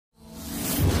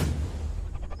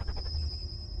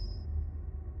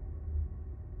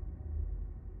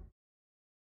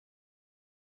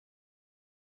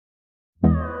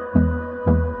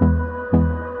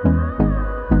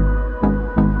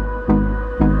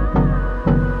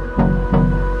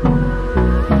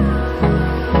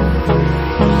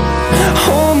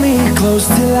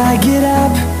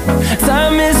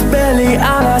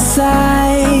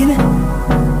side.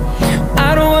 I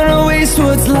don't wanna waste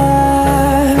what's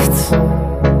left.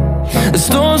 The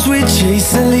storms we chase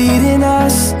are leading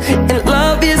us, and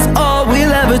love is all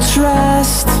we'll ever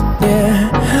trust. Yeah,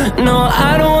 no,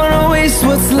 I don't wanna waste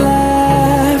what's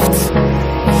left.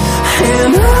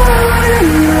 And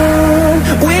on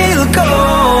we'll go,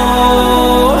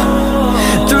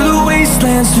 through the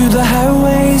wastelands, through the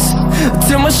highways,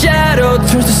 till my shadow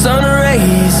turns to sun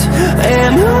rays.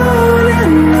 And on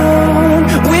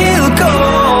we'll go,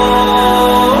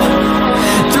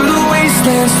 through the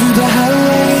wastelands, through the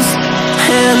highways,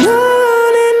 and on.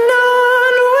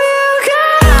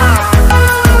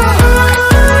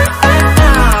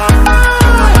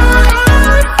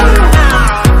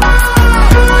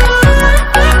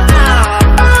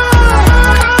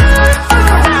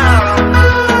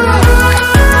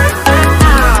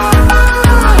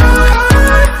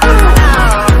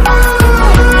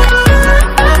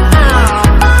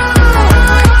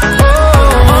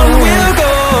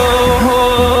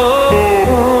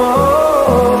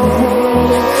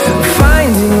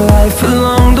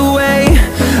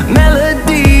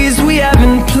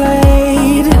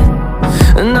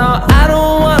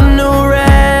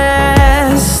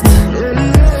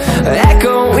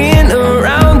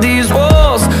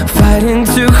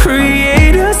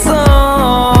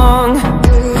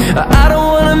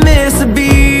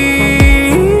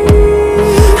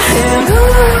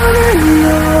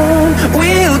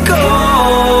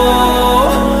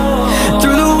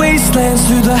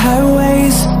 Through the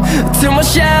highways, till my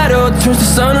shadow turns to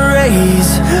sun rays.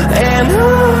 And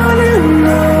on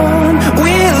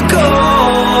we'll go,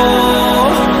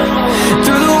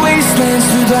 through the wastelands,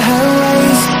 through the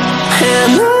highways,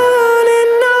 and on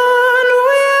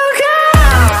we'll go.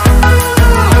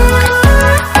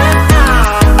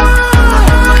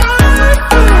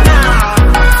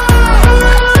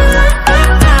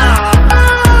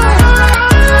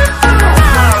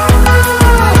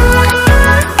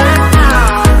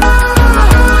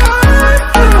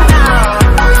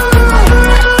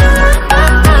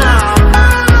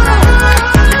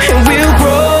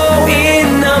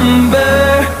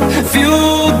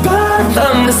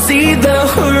 See the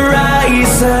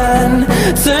horizon,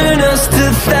 turn us to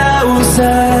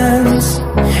thousands,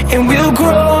 and we'll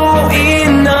grow in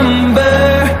number,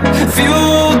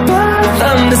 fueled by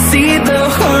them. To see the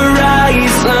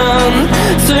horizon,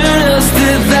 turn us to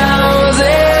thousands,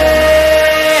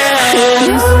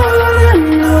 and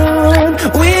on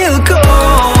we'll go,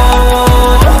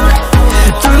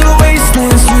 through the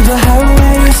wastelands, through the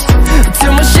highways,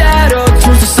 till my shadow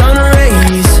turns to sun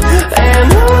rays. And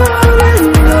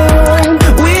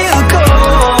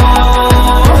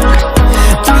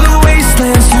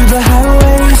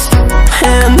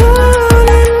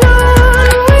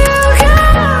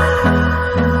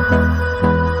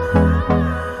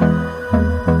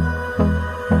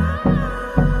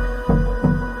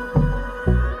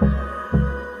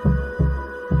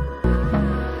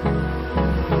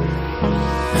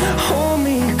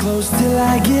close till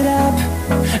I get up,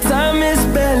 time is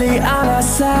barely on our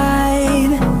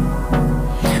side.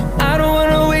 I don't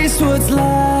wanna waste what's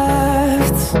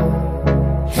left.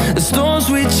 The storms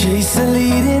we chase are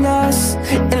leading us,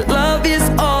 and love is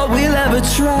all we'll ever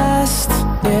trust.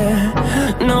 Yeah,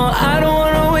 no, I don't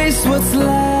wanna waste what's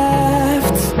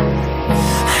left.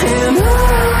 And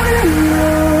on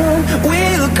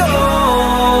we'll go,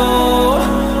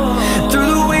 through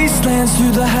the wastelands,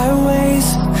 through the highways,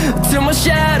 till my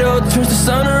shadow turns to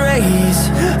sun rays.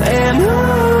 And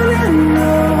on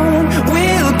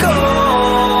we'll go,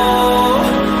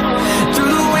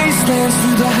 through the wastelands,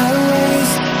 through the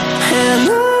highways, and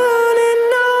on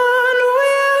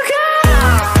we'll go.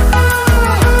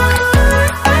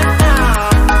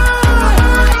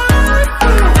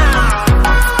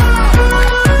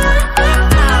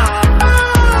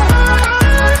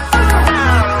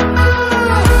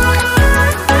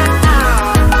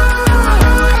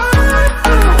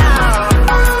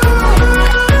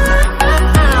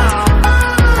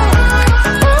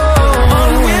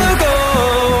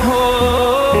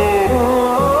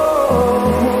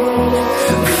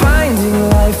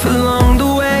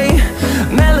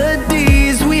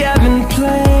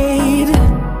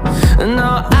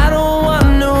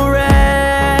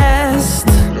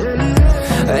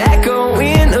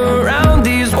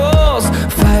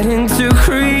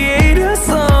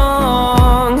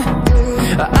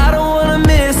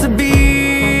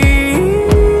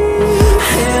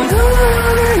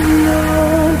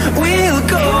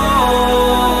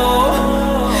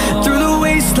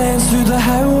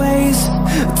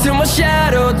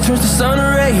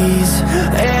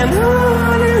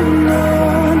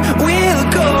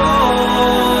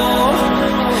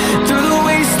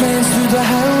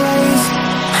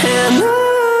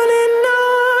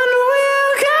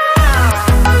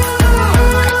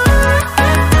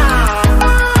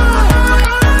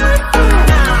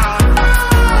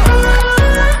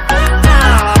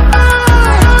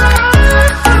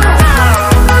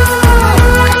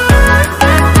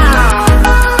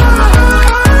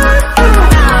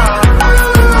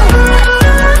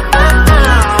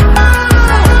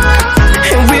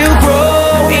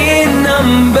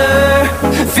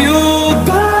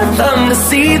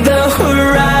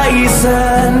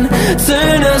 sun,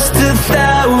 turn us to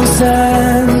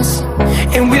thousands,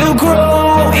 and we'll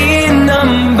grow in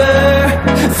number,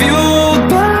 fueled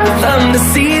by them to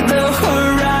see the horizon.